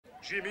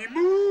Jimmy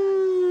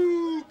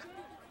Moog!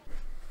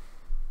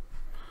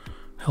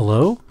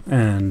 Hello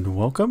and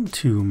welcome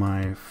to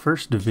my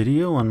first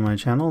video on my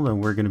channel. That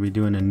we're going to be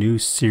doing a new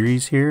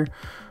series here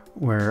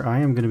where I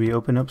am going to be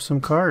opening up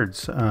some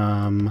cards.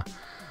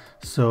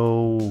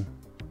 So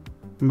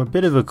I'm a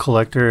bit of a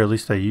collector, at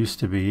least I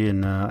used to be,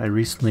 and I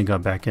recently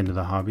got back into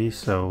the hobby,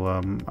 so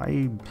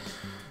I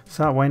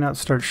thought why not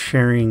start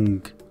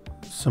sharing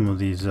some of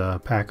these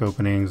pack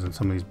openings and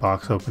some of these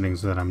box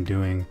openings that I'm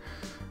doing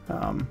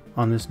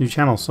on this new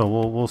channel. So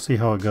we'll see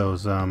how it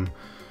goes. We're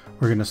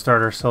going to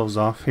start ourselves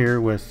off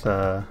here with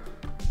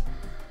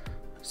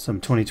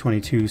some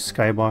 2022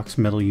 Skybox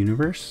Metal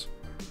Universe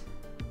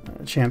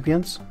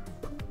champions,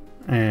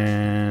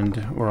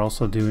 and we're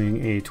also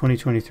doing a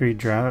 2023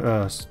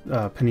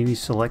 Panini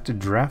selected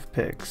draft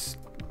picks.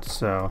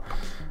 So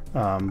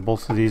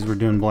both of these, we're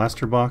doing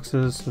blaster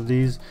boxes of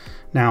these.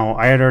 Now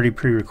I had already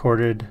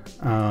pre-recorded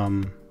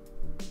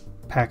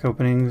pack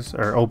openings,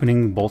 or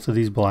opening both of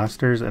these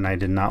blasters, and I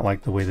did not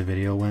like the way the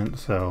video went.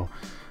 So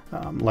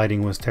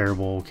lighting was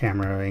terrible,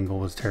 camera angle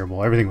was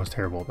terrible, everything was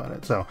terrible about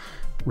it. So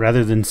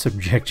rather than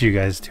subject you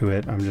guys to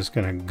it, I'm just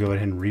gonna go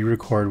ahead and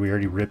re-record. We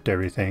already ripped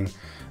everything.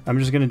 I'm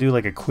just gonna do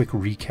like a quick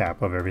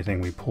recap of everything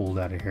we pulled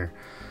out of here.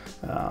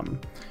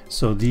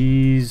 So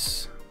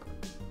these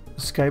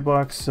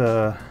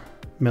Skybox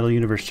Metal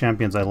Universe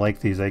champions, I like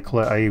these. I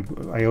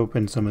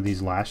opened some of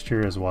these last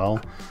year as well,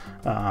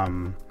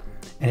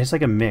 and it's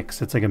like a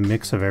mix. It's like a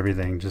mix of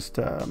everything. Just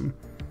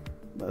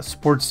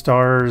sports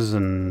stars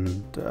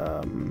and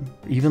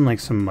even like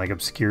some like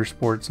obscure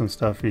sports and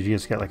stuff. You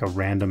just get like a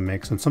random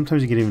mix, and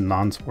sometimes you get even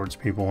non-sports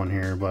people in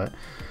here. But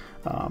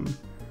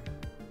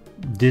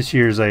this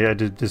year's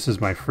this is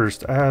my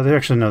first,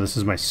 actually no, this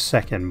is my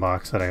second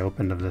box that I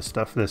opened of this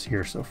stuff this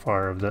year so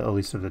far, of the, at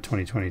least of the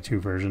 2022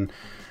 version.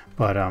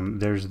 But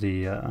there's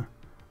the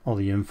all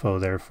the info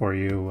there for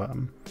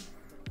you.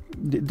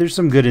 There's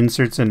some good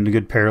inserts and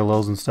good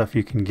parallels and stuff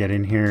you can get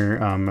in here.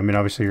 I mean,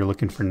 obviously you're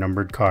looking for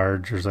numbered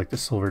cards. There's like the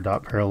silver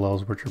dot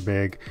parallels, which are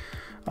big.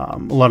 A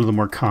lot of the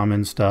more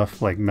common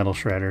stuff like metal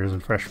shredders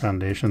and fresh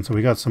foundation, so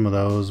we got some of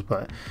those.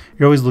 But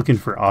you're always looking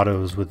for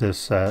autos with this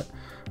set,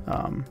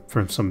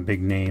 from some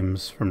big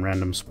names from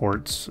random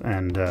sports.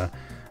 And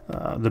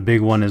the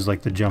big one is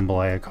like the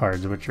jambalaya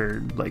cards, which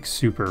are like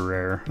super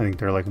rare. I think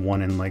they're like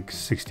 1 in like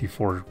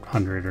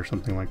 6,400 or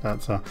something like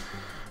that. So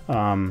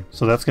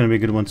so that's going to be a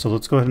good one. So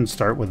let's go ahead and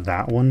start with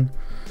that one,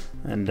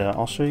 and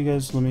I'll show you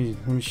guys. Let me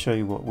show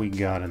you what we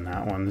got in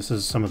that one. This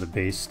is some of the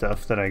base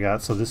stuff that I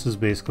got. So this is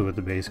basically what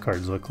the base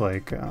cards look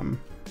like.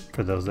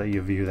 For those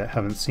of you that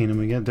haven't seen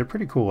them again, they're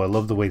pretty cool. I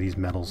love the way these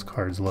metals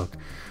cards look.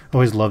 I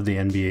always love the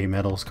NBA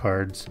metals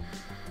cards,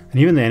 and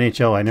even the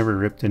NHL. I never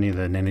ripped any of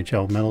the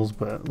NHL metals,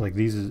 but like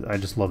these, I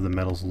just love the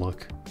metals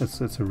look.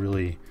 It's a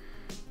really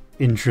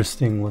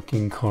interesting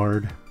looking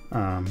card.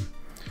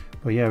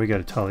 But yeah, we got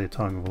a Talia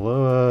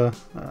Tagovailoa,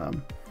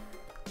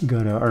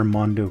 got a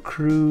Armando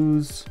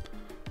Cruz.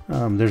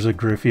 There's a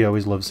Griffey. I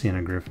always love seeing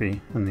a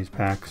Griffey in these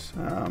packs.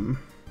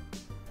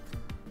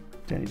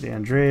 Danny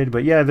D'Andrade.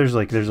 But yeah, there's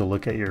a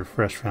look at your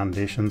Fresh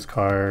Foundations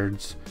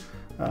cards.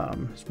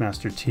 There's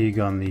Master Teague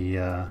on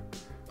the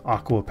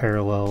Aqua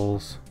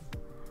Parallels.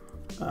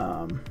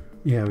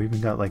 Yeah, we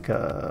even got like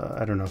a,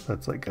 I don't know if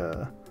that's like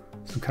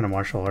some kind of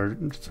martial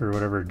arts or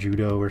whatever,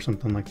 judo or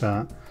something like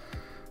that.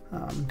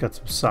 Got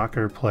some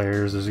soccer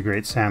players. There's a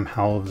great Sam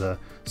Howell of the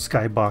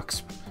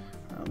Skybox.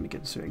 Let me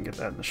get so I can get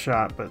that in the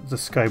shot. But the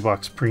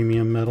Skybox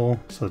Premium Metal.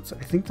 So it's,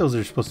 I think those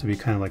are supposed to be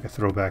kind of like a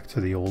throwback to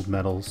the old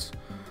metals,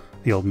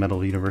 the old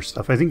Metal Universe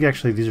stuff. I think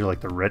actually these are like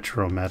the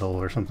retro metal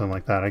or something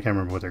like that. I can't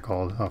remember what they're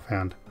called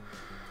offhand.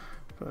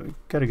 But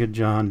got a good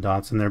John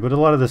Dotson there. But a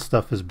lot of this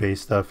stuff is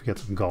base stuff. You got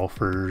some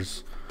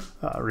golfers,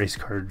 race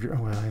car.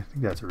 Well, I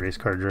think that's a race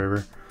car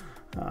driver.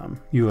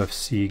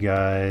 UFC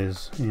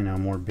guys, you know,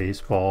 more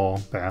baseball,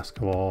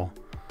 basketball,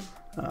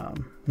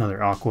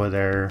 another Aqua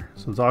there.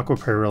 So the Aqua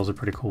parallels are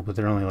pretty cool, but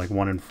they're only like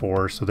 1 in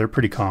 4, so they're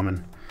pretty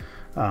common.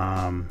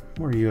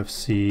 More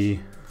UFC.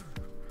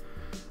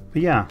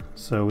 But yeah,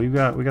 so we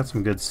got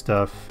some good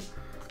stuff.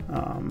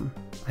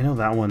 I know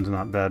that one's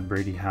not bad.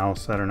 Brady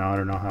House. I don't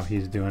know how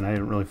he's doing. I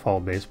didn't really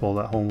follow baseball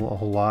that a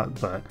whole lot,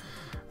 but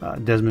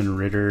Desmond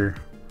Ritter.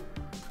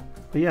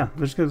 But yeah,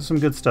 there's some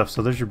good stuff.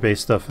 So there's your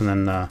base stuff, and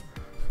then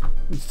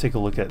let's take a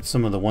look at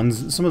some of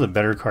the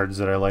better cards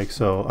that I like.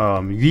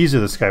 So these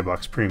are the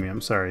Skybox Premium.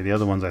 Sorry, the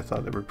other ones I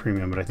thought they were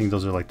premium, but I think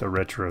those are like the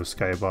retro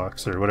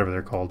Skybox or whatever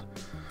they're called.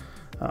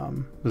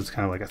 It's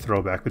kind of like a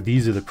throwback, but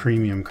these are the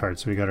premium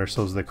cards. So we got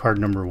ourselves the card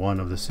number 1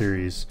 of the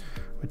series,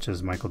 which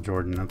is Michael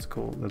Jordan. That's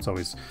cool. That's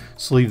always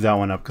sleeve that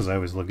one up because I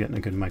always love getting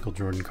a good Michael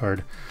Jordan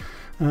card.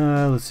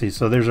 Let's see.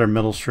 So there's our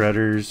metal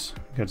shredders.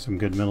 Got some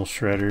good metal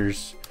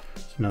shredders.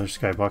 Another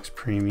Skybox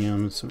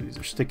Premium. So these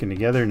are sticking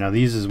together. Now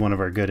this is one of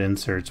our good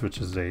inserts, which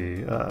is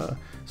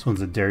this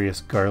one's a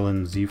Darius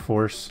Garland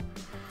Z-Force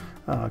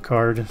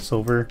card,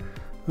 silver.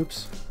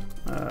 Oops.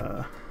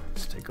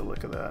 Let's take a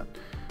look at that.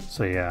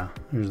 So yeah,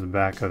 here's the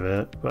back of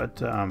it.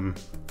 But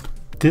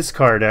this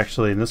card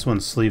actually, and this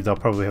one's sleeved, I'll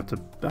probably have to,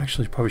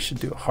 actually probably should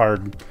do a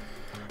hard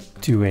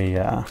do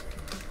a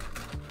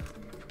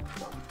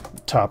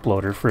top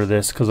loader for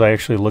this, because I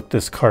actually looked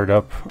this card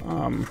up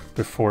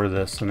before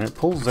this, and it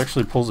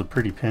actually pulls a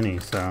pretty penny.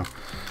 So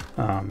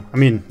I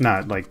mean,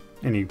 not like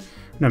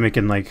not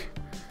making like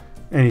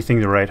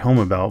anything to write home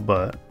about,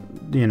 but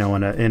you know,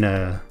 in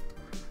a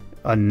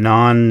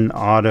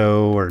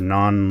non-auto or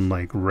non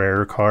like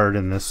rare card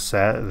in this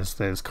set,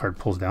 this card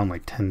pulls down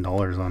like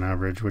 $10 on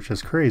average, which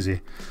is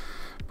crazy.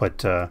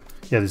 But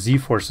yeah, the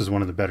Z-Force is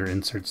one of the better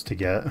inserts to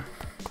get.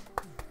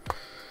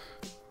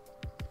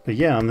 But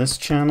yeah, on this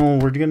channel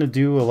we're gonna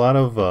do a lot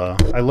of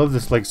I love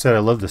this, like I said, I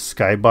love the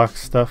Skybox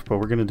stuff, but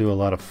we're gonna do a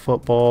lot of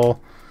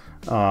football,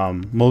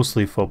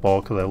 mostly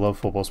football, because I love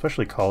football,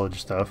 especially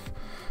college stuff.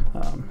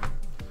 And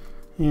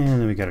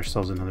then we got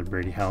ourselves another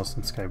Brady House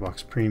and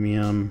Skybox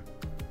Premium.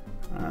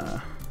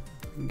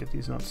 Get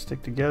these not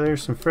stick together.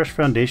 Some Fresh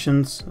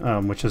Foundations,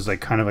 which is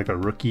like kind of like a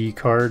rookie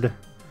card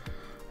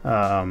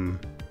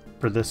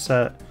for this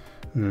set.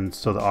 And then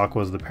so the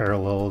Aqua is the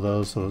parallel of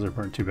those, so those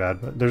weren't too bad.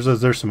 But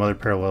there's some other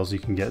parallels you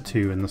can get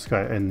too in the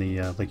sky, in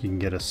the like you can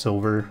get a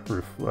silver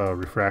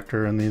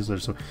refractor in these.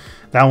 There's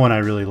that one I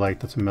really like.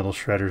 That's a Metal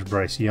Shredder's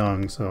Bryce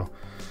Young. So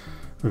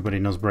everybody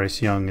knows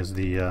Bryce Young is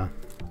the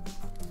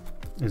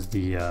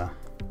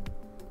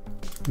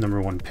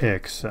 #1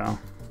 pick. So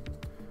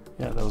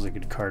yeah, that was a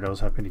good card. I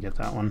was happy to get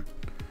that one.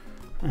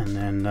 And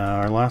then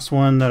our last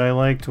one that I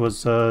liked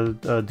was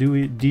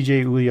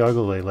DJ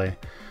Uiagalelei.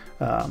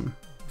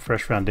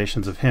 Fresh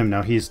Foundations of him.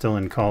 Now he's still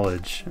in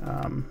college.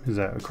 He's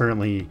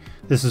currently,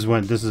 this is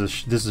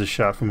a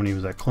shot from when he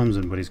was at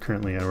Clemson, but he's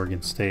currently at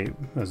Oregon State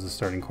as the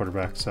starting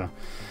quarterback. So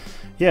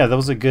yeah, that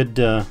was a good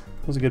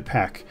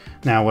pack.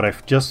 Now what I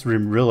just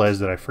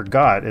realized that I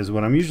forgot is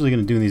what I'm usually going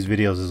to do in these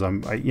videos is I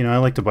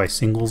like to buy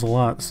singles a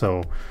lot,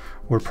 so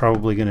we're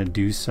probably going to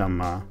do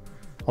some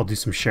I'll do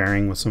some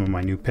sharing with some of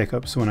my new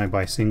pickups when I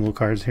buy single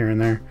cards here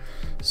and there.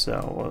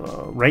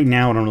 So right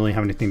now I don't really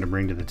have anything to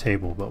bring to the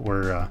table, but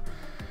we're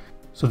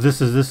so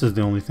this is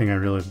the only thing I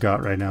really have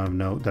got right now of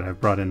note that I've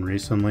brought in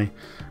recently.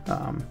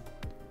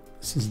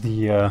 This is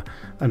the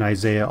an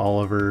Isaiah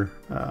Oliver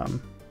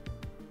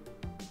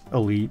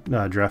elite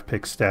draft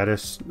pick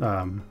status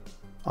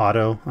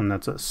auto, and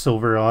that's a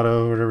silver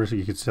auto or whatever, so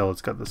you can tell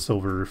it's got the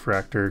silver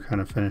refractor kind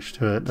of finish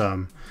to it.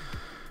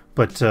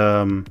 But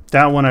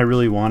that one I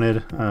really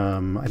wanted. I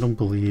don't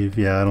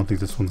think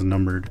this one's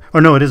numbered.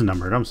 Oh no, it is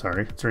numbered. I'm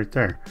sorry, it's right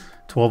there.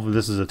 12.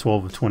 This is a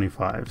 12 of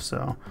 25.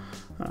 So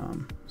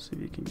see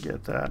if you can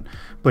get that.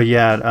 But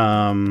yeah,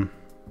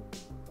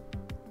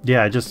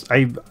 yeah. I'm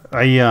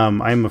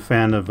a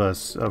fan of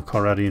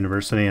Colorado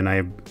University,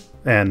 and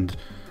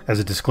as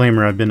a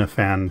disclaimer, I've been a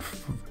fan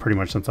pretty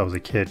much since I was a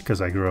kid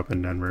because I grew up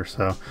in Denver.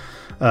 So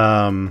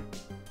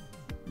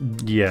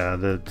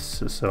yeah,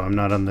 so I'm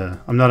not on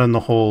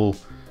the whole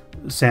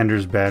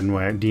Sanders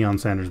bandwagon, Deion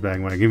Sanders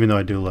bandwagon, even though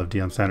I do love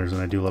Deion Sanders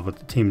and I do love what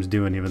the team's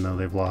doing, even though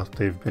they've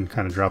been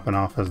kind of dropping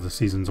off as the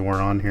seasons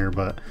wore on here,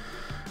 but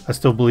I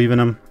still believe in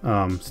them.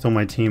 Still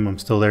my team. I'm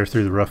still there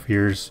through the rough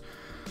years.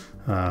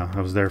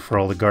 I was there for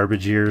all the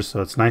garbage years,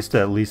 so it's nice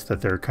to at least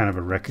that they're kind of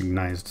a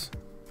recognized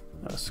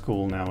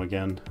school now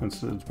again.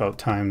 It's about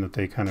time that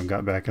they kind of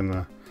got back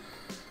in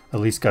at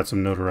least got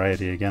some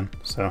notoriety again.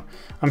 So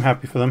I'm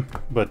happy for them.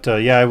 But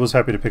yeah, I was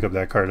happy to pick up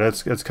that card.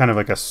 It's kind of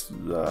like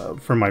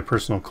for my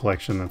personal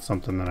collection. That's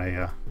something that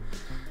I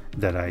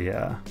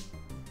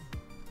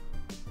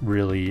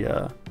really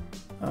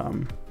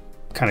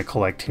kind of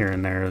collect here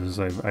and there. Is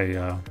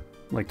I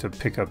like to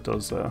pick up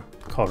those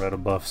Colorado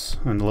buffs,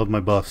 and love my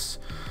buffs.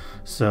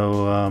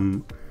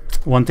 So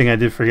one thing I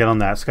did forget on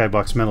that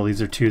Skybox Metal,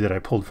 these are two that I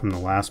pulled from the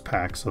last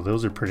pack, so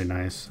those are pretty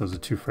nice. Those are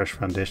two Fresh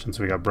Foundations.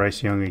 We got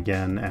Bryce Young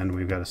again, and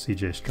we've got a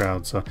CJ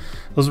Stroud. So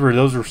those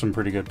were some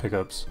pretty good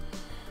pickups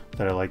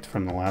that I liked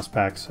from the last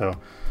pack. So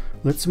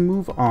let's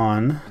move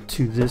on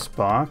to this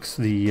box,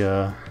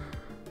 the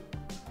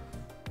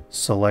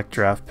Select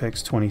Draft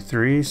Picks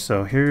 23.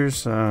 So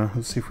here's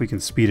let's see if we can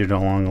speed it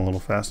along a little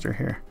faster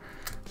here.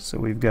 So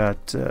we've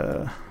got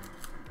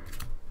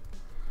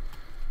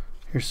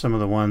here's some of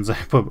the ones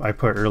I put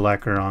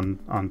Urlacher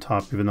on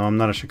top, even though I'm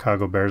not a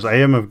Chicago Bears. I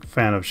am a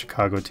fan of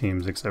Chicago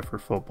teams except for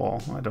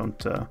football. I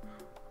don't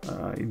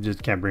I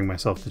just can't bring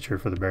myself to cheer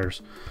for the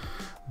Bears.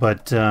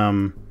 But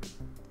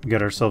we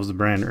got ourselves the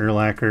brand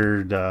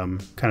Urlacher,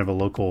 kind of a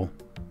local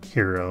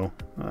hero.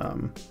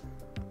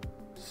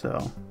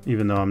 So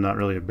even though I'm not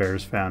really a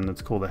Bears fan,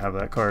 it's cool to have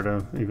that card,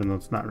 even though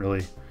it's not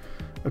really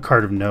a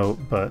card of note.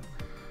 But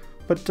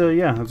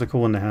yeah, that's a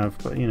cool one to have.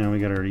 But you know, we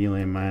got our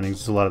Elaine Mannings.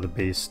 It's a lot of the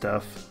base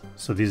stuff.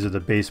 So these are the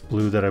base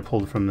blue that I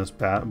pulled from this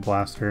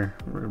blaster.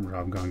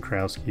 Rob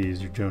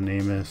Gronkowski's, your Joe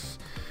Namath,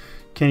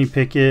 Kenny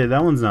Pickett.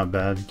 That one's not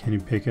bad. Kenny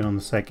Pickett on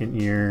the second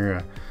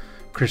year.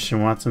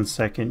 Christian Watson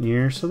second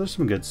year. So there's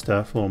some good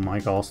stuff. A little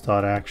Mike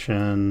Allstott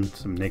action.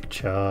 Some Nick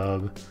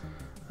Chubb.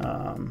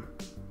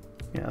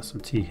 Yeah,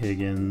 some T.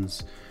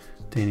 Higgins.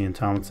 Danian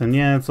Tomlinson.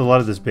 Yeah, it's a lot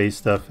of this base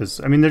stuff.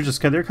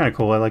 They're kind of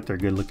cool. I like their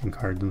good looking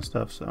cards and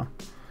stuff. So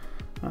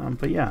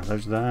But yeah,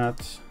 there's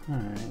that.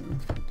 Alright,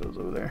 let's put those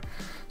over there.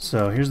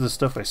 So here's the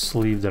stuff I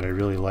sleeved that I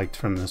really liked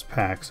from this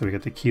pack. So we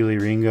got the Keely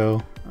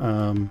Ringo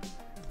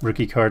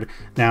rookie card.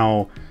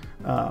 Now,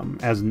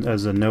 as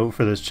a note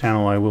for this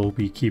channel, I will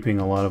be keeping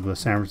a lot of the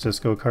San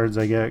Francisco cards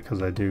I get,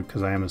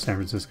 because I am a San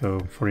Francisco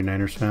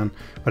 49ers fan.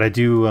 But I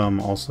do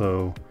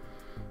also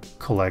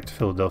collect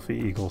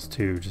Philadelphia Eagles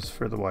too, just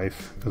for the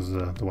wife, because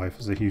the wife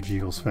is a huge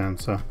Eagles fan.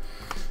 So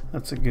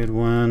that's a good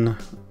one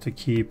to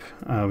keep.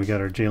 We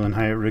got our Jalen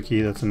Hyatt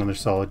rookie. That's another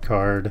solid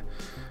card.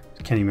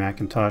 Kenny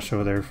McIntosh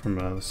over there from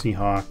the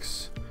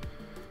Seahawks.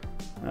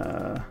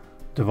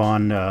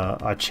 Devon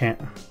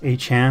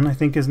Achan, I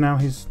think is now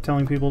he's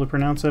telling people to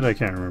pronounce it. I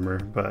can't remember,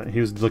 but he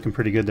was looking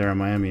pretty good there in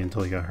Miami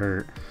until he got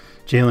hurt.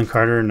 Jalen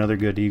Carter, another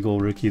good Eagle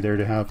rookie there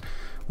to have.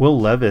 Will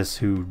Levis,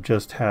 who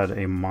just had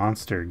a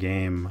monster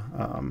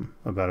game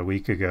about a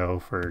week ago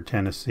for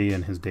Tennessee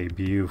in his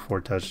debut,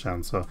 4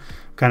 touchdowns. So I'm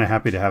kind of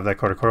happy to have that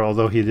card,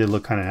 although he did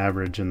look kind of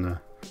average in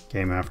the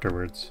game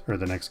afterwards, or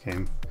the next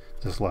game,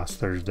 this last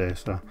Thursday.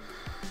 So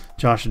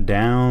Josh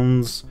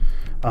Downs.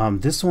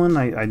 This one,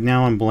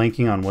 now I'm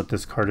blanking on what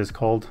this card is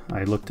called.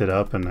 I looked it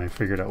up and I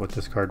figured out what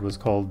this card was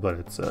called, but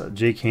it's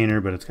Jake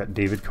Haener, but it's got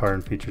David Carr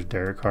and features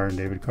Derek Carr and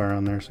David Carr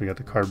on there. So we got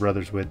the Carr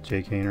brothers with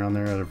Jake Haener on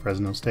there out of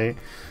Fresno State.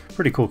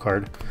 Pretty cool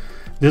card.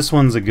 This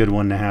one's a good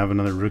one to have.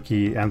 Another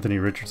rookie, Anthony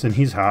Richardson.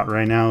 He's hot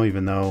right now,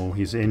 even though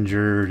he's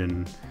injured,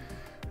 and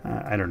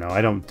I don't know.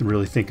 I don't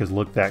really think his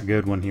looked that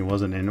good when he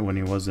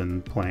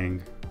wasn't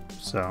playing.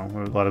 So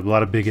a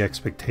lot of big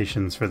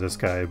expectations for this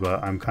guy,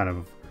 but I'm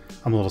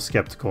a little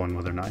skeptical on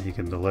whether or not he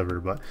can deliver,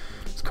 but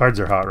his cards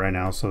are hot right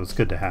now, so it's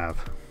good to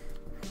have.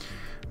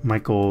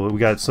 Michael,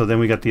 then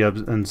we got the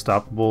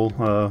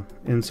Unstoppable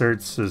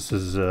inserts. This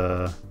is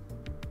the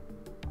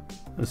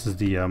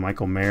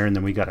Michael Mayer, and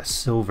then we got a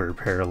silver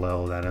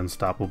parallel, that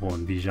Unstoppable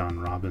and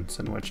Bijan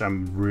Robinson, which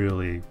I'm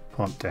really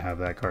pumped to have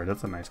that card.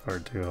 That's a nice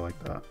card too. I like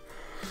that.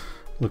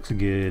 Looks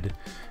good.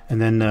 And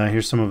then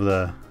here's some of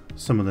the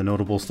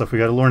notable stuff. We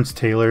got a Lawrence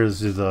Taylor.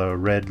 This is a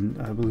red.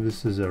 I believe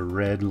this is a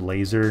red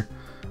laser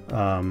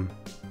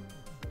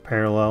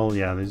parallel.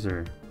 Yeah, those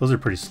are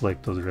pretty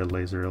slick. Those are red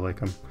laser. I like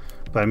them.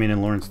 But I mean,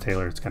 in Lawrence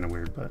Taylor, it's kind of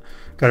weird. But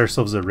got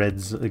ourselves a red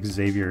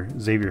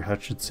Xavier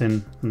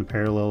Hutchinson in the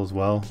parallel as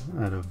well,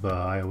 out of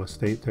Iowa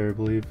State. There, I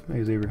believe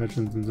Xavier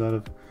Hutchinson's out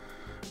of.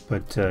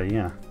 But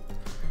yeah.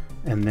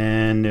 And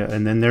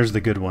then there's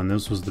the good one.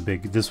 This was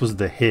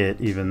the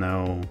hit, even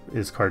though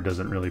his card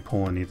doesn't really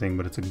pull anything,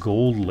 but it's a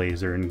gold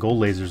laser, and gold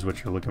laser is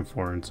what you're looking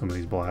for in some of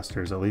these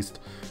blasters, at least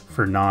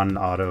for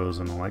non-autos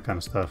and all that kind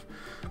of stuff.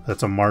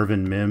 That's a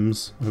Marvin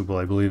Mims, who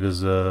I believe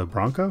is a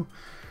Bronco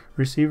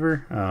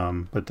receiver,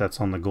 but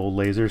that's on the gold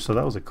laser, so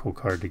that was a cool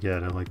card to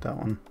get. I like that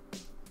one.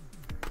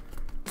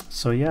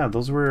 So yeah,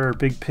 those were our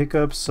big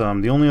pickups.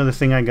 The only other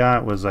thing I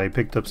got was I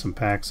picked up some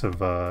packs of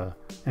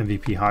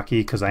MVP hockey,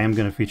 because I am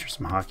going to feature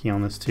some hockey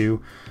on this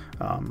too.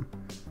 I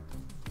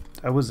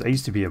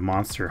used to be a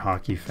monster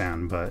hockey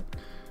fan, but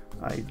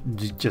I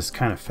just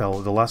kind of fell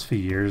the last few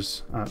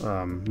years.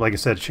 Like I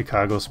said,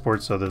 Chicago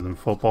sports other than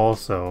football,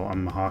 so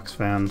I'm a Hawks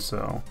fan.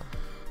 So,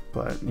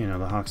 but you know,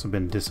 the Hawks have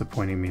been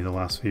disappointing me the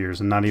last few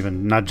years, and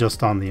not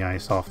just on the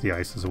ice, off the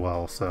ice as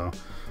well. So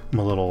I'm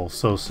a little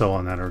so-so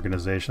on that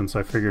organization. So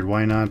I figured,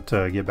 why not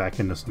get back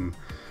into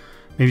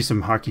maybe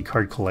some hockey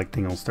card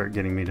collecting. Will start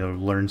getting me to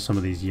learn some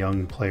of these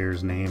young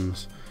players'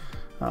 names.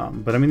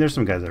 But I mean, there's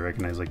some guys I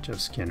recognize, like Jeff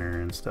Skinner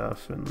and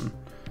stuff, and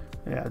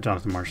yeah,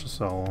 Jonathan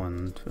Marchessault,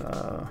 and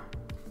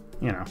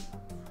you know,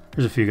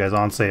 there's a few guys.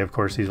 Onse, of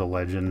course, he's a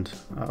legend,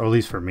 or at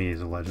least for me,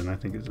 he's a legend. I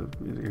think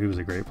he was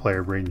a great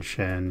player. Braden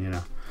Shen, you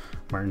know,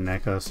 Martin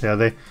Necas. Yeah,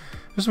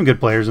 there's some good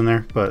players in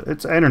there,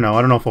 but I don't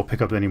know if we'll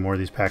pick up any more of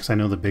these packs. I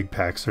know the big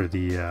packs are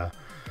the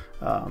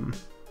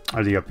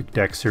Upper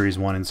Deck Series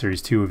 1 and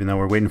Series 2, even though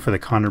we're waiting for the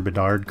Connor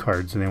Bedard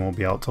cards, and they won't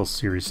be out till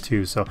Series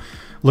 2. So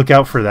look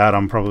out for that.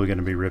 I'm probably going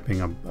to be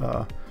ripping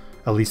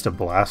at least a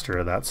blaster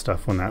of that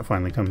stuff when that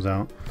finally comes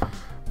out.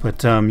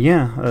 But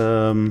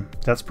yeah,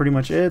 that's pretty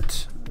much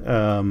it.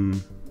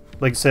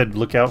 Like I said,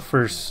 look out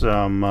for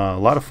some a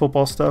lot of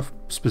football stuff,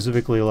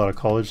 specifically a lot of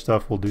college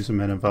stuff. We'll do some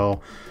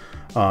NFL.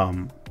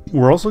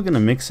 We're also going to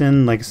mix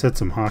in, like I said,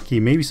 some hockey,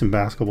 maybe some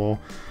basketball.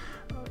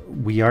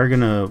 We are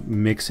going to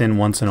mix in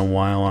once in a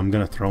while. I'm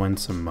going to throw in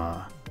some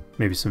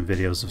maybe some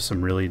videos of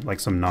some really, like,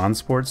 some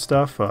non-sports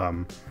stuff. I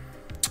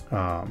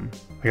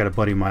got a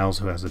buddy, Miles,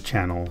 who has a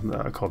channel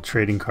called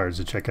Trading Cards,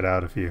 to check it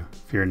out if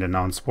you're into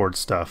non-sports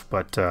stuff.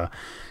 But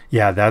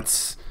yeah,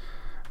 that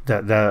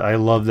I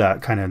love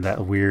that kind of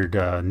that weird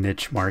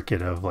niche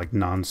market of like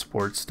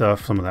non-sports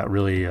stuff. Some of that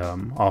really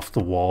off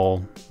the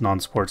wall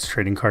non-sports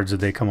trading cards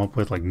that they come up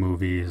with, like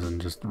movies and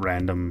just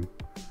random,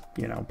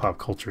 you know, pop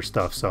culture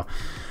stuff. So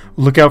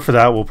look out for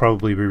that. We'll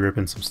probably be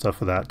ripping some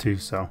stuff of that too.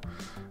 So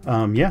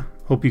yeah,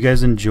 hope you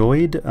guys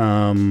enjoyed.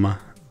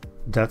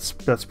 That's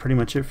pretty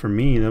much it for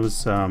me. That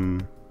was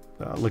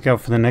look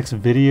out for the next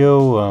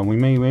video.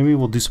 Maybe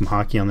we'll do some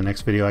hockey on the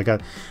next video. I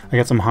got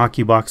some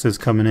hockey boxes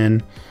coming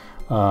in.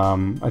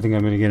 I think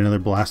I'm gonna get another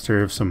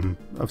blaster of some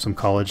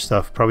college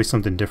stuff, probably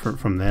something different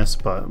from this,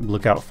 but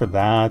look out for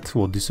that.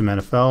 We'll do some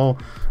NFL.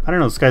 I don't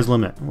know, the sky's the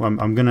limit.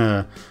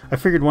 I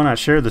figured why not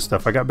share this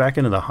stuff. I got back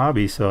into the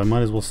hobby, so I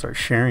might as well start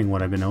sharing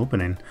what I've been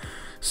opening.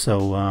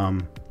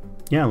 So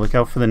yeah, look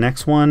out for the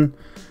next one.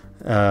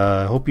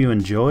 Hope you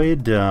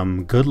enjoyed.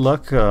 Good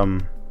luck.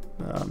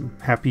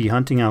 Happy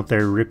hunting out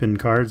there, ripping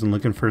cards and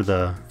looking for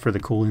the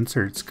cool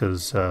inserts,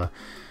 because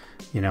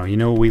you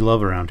know what we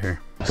love around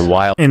here. The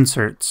wild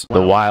Inserts.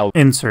 The wild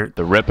Insert.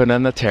 The ripping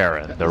and the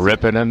tearing. The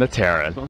ripping and the tearing.